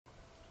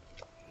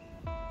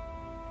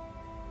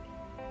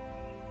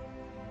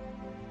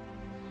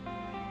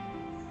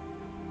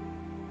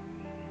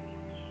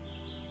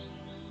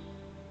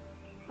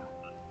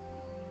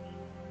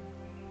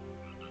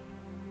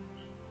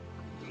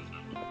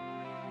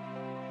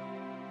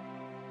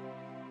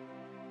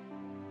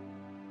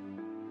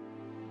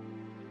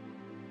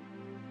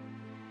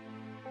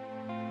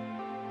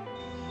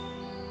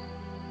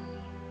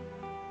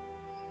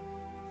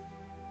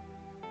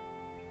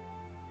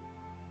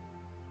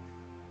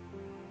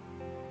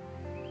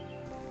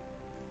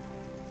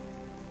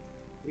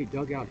Hey,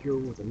 Doug out here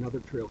with another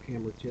trail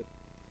camera tip.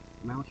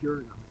 I'm out here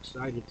and I'm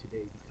excited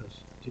today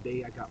because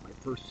today I got my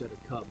first set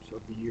of cubs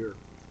of the year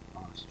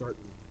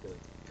starting to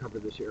cover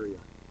this area.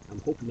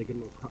 I'm hoping to get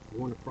them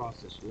going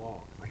across this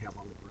log I have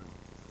on the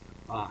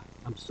ground.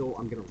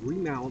 I'm going to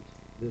remount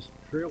this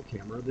trail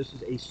camera. This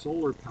is a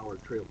solar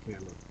powered trail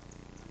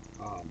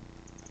camera,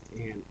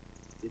 and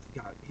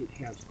it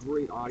has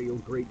great audio,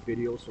 great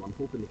video. So I'm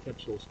hoping to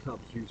catch those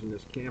cubs using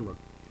this camera.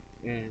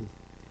 And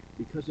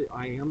because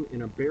I am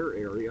in a bear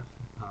area,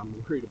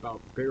 I'm worried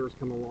about bears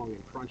coming along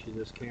and crunching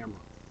this camera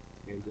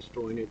and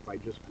destroying it by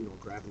just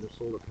grabbing the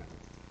solar panel.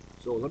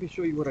 So let me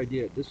show you what I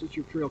did. This is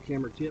your trail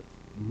camera tip.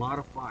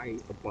 Modify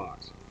the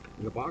box.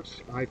 In the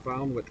box I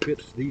found what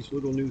fits these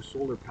little new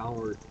solar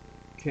powered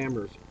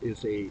cameras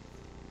is and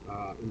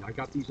I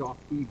got these off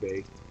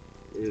eBay,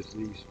 is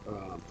these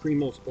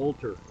Primos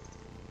Ultra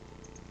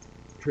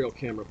trail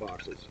camera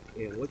boxes.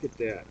 And look at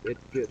that, it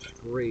fits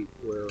great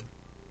where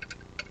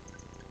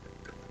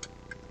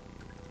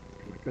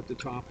cut the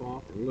top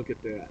off, and look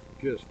at that,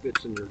 just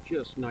fits in there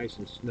just nice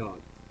and snug.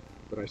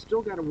 But I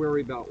still got to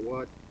worry about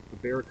what a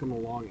bear coming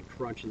along and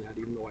crunching that,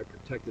 even though I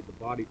protected the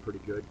body pretty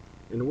good.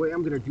 And the way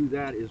I'm going to do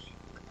that is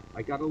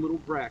I got a little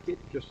bracket,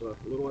 just a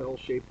little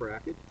L-shaped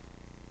bracket,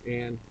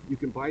 and you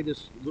can buy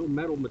this little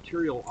metal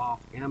material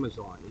off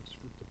Amazon. It's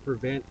to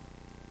prevent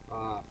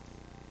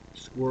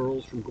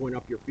squirrels from going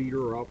up your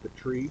feeder or up a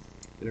tree,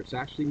 and it's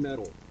actually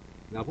metal.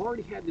 Now I've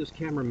already had this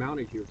camera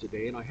mounted here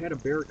today, and I had a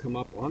bear come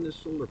up on this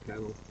solar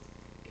panel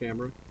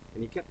camera,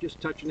 and he kept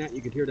just touching that.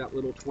 You could hear that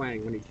little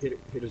twang when he hit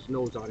his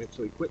nose on it,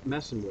 so he quit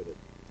messing with it.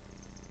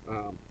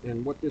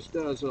 And what this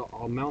does,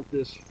 I'll mount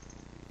this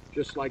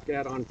just like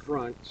that on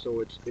front,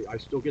 so I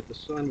still get the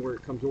sun where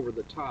it comes over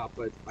the top,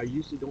 but I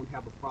usually don't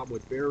have a problem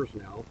with bears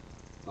now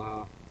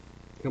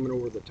coming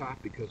over the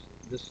top because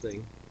this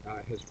thing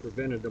has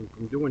prevented them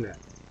from doing that.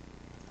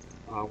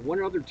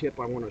 One other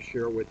tip I want to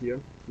share with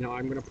you. Now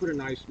I'm going to put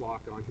an ice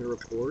lock on here, of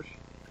course,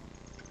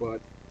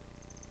 but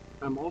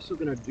I'm also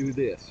going to do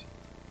this.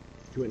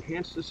 To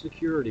enhance the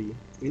security,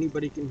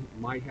 anybody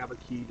might have a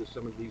key to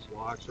some of these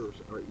locks, or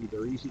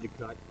they're easy to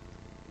cut.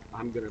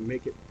 I'm going to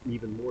make it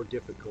even more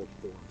difficult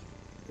for them.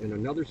 And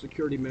another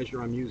security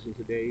measure I'm using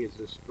today is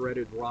this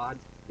threaded rod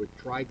with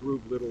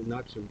tri-groove little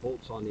nuts and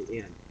bolts on the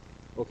end.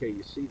 Okay,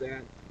 you see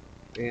that?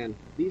 And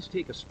these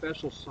take a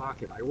special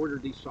socket. I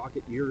ordered these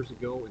sockets years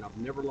ago, and I've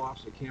never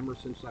lost a camera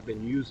since I've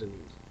been using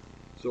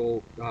these.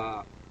 So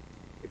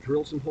it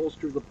drills some holes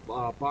through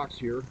the box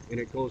here, and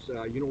it goes,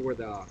 you know where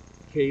the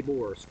cable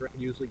or strap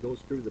usually goes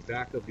through the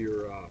back of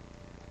your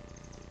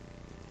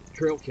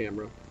trail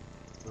camera.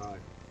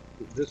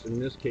 In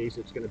this case,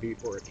 it's going to be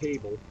for a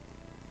cable.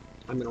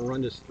 I'm going to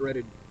run this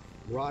threaded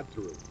rod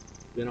through.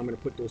 Then I'm going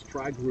to put those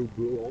tri-groove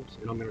bolts,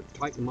 and I'm going to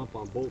tighten them up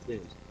on both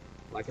ends.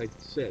 Like I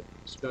said,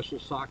 special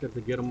socket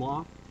to get them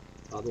off.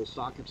 Those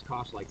sockets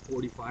cost like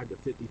 $45 to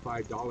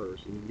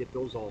 $55, and you can get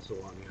those also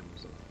on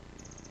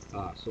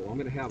Amazon. So I'm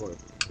going to have a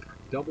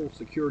double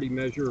security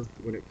measure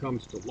when it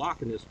comes to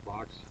locking this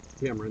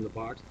camera in the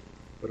box,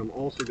 but I'm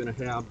also going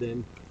to have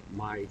then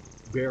my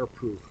bear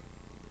proof.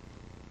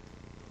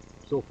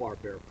 So far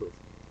bear proof.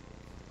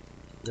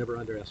 Never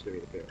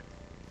underestimate a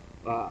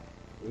bear.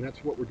 And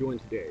that's what we're doing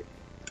today.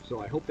 So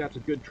I hope that's a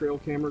good trail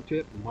camera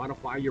tip.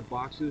 Modify your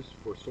boxes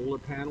for solar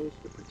panels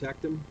to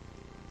protect them.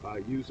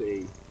 Use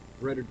a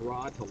threaded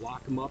rod to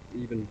lock them up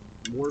even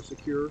more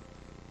secure.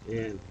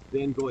 And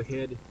then go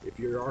ahead, if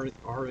you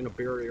are in a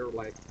bear area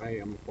like I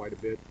am quite a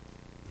bit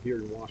here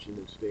in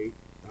Washington State,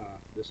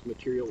 this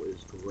material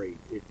is great.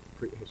 It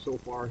so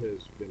far has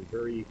been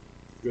very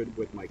good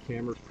with my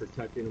cameras,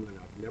 protecting them, and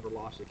I've never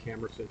lost a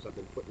camera since I've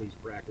been putting these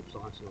brackets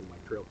on some of my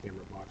trail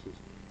camera boxes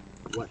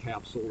that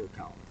have solar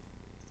power.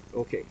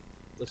 Okay,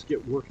 let's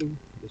get working.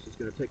 This is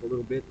going to take a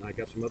little bit, and I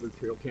got some other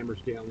trail cameras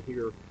down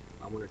here.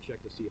 I want to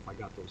check to see if I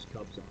got those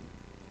cubs on.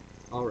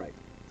 All right,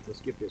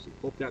 let's get busy.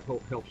 Hope that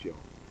helps you all.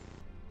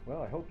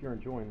 Well, I hope you're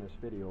enjoying this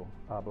video.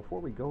 Before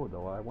we go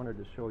though, I wanted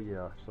to show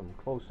you some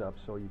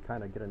close-ups so you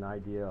kind of get an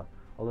idea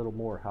a little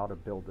more how to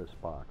build this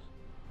box.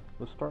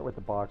 Let's start with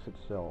the box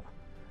itself.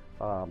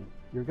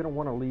 You're going to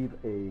want to leave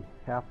a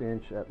 ½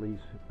 inch at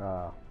least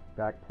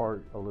back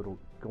part a little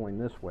going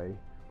this way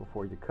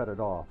before you cut it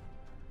off.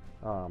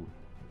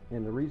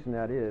 And the reason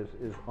that is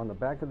on the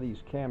back of these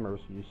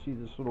cameras, you see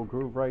this little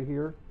groove right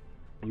here?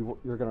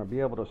 You're going to be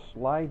able to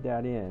slide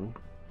that in,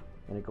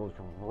 and it goes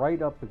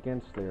right up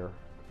against there.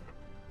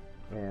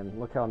 And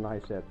look how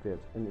nice that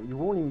fits. And you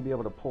won't even be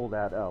able to pull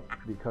that up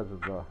because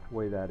of the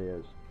way that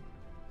is.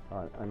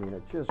 I mean,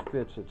 it just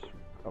fits. It's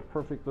a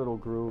perfect little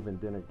groove, and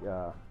then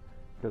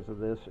because of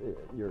this,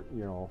 you're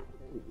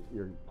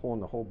pulling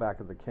the whole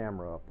back of the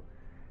camera up.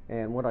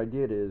 And what I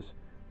did is,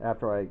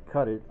 after I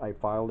cut it, I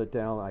filed it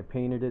down, I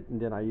painted it, and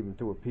then I even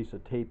threw a piece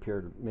of tape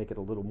here to make it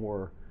a little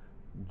more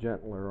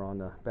gentler on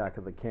the back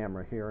of the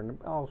camera here, and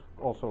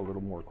also a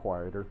little more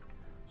quieter.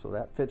 So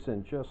that fits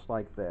in just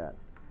like that.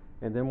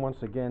 And then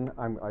once again,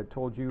 I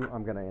told you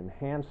I'm going to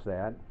enhance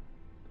that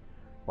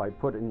by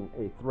putting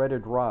a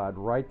threaded rod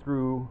right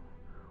through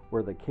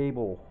where the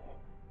cable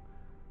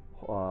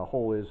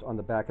hole is on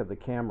the back of the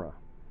camera,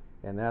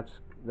 and that's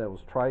those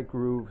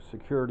tri-groove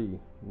security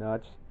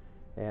nuts.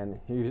 And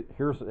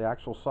here's the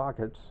actual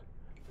sockets,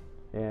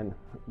 and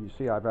you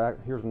see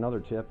here's another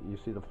tip. You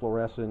see the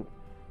fluorescent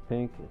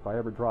pink. If I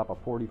ever drop a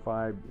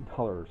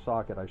 $45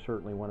 socket, I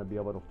certainly want to be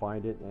able to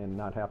find it and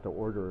not have to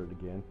order it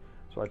again.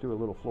 So I do a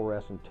little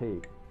fluorescent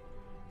tape,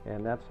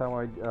 and that's how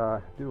I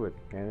do it.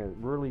 And it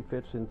really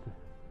fits into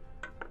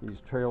these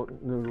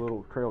new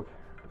little trail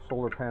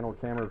solar panel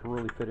cameras.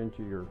 Really fit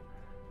into your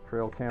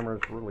trail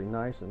cameras really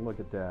nice. And look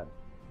at that.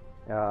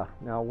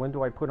 Now, when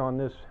do I put on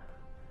this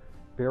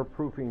bear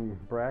proofing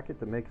bracket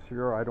to make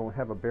sure I don't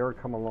have a bear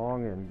come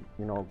along and,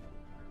 you know,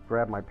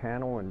 grab my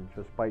panel and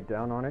just bite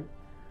down on it?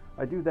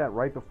 I do that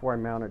right before I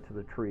mount it to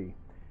the tree,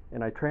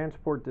 and I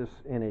transport this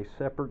in a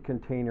separate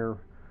container,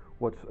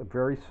 what's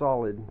very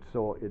solid,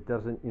 so it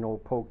doesn't, you know,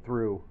 poke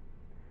through.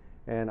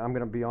 And I'm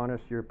going to be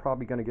honest, you're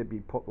probably going to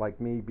be like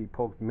me, be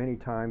poked many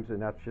times,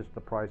 and that's just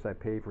the price I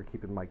pay for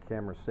keeping my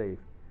camera safe.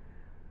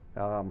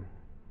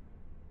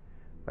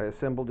 I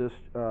assembled this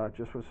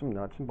just with some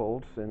nuts and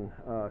bolts, and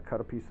cut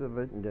a piece of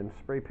it and then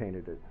spray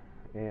painted it.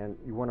 And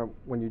you want to,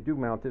 when you do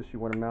mount this, you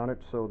want to mount it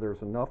so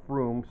there's enough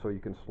room so you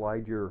can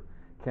slide your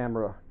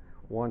camera,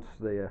 once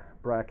the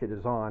bracket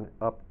is on,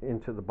 up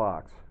into the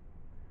box,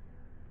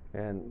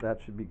 and that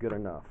should be good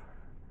enough.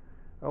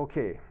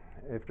 Okay,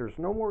 if there's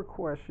no more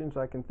questions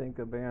I can think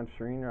of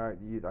answering,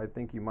 I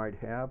think you might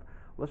have,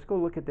 let's go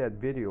look at that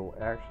video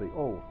actually.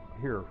 Oh,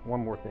 here,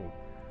 one more thing.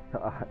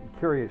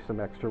 Carry some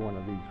extra one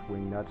of these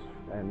wing nuts,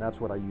 and that's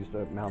what I used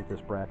to mount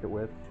this bracket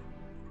with.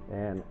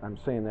 And I'm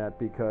saying that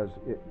because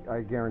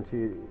I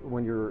guarantee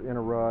when you're in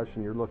a rush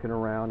and you're looking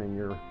around and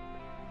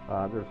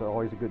there's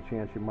always a good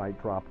chance you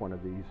might drop one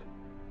of these.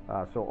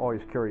 So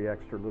always carry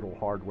extra little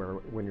hardware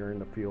when you're in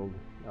the field,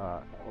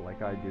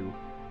 like I do.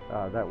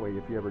 That way,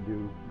 if you ever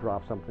do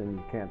drop something and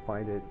you can't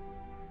find it,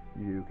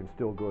 you can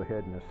still go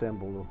ahead and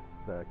assemble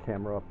the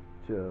camera up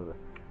to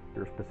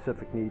your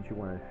specific needs you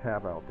want to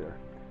have out there.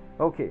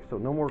 Okay, so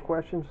no more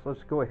questions.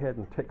 Let's go ahead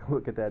and take a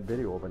look at that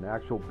video of an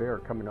actual bear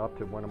coming up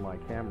to one of my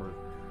cameras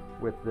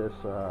with this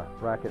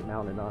bracket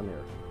mounted on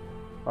there.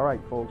 All right,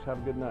 folks, have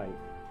a good night.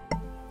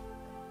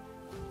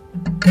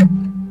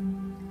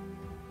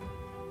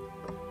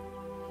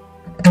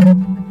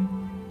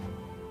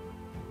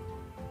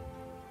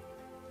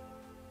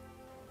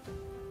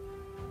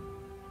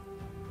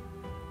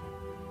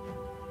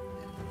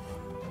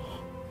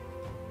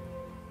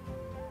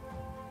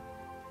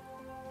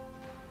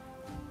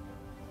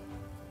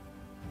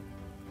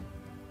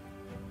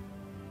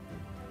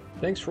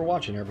 Thanks for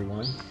watching,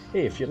 everyone.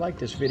 Hey, if you like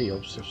this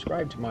video,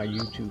 subscribe to my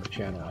YouTube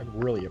channel. I'd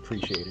really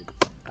appreciate it.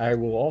 I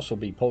will also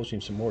be posting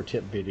some more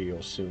tip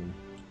videos soon.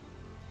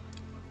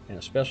 And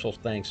a special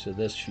thanks to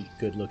this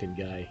good-looking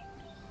guy.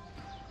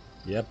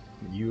 Yep,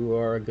 you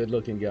are a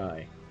good-looking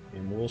guy.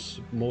 And we'll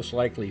most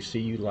likely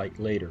see you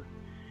later.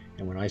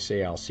 And when I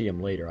say I'll see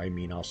him later, I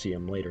mean I'll see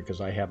him later,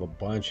 because I have a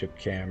bunch of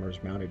cameras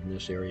mounted in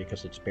this area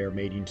because it's bear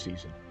mating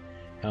season.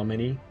 How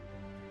many?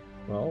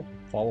 Well,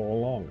 follow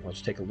along.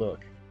 Let's take a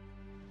look.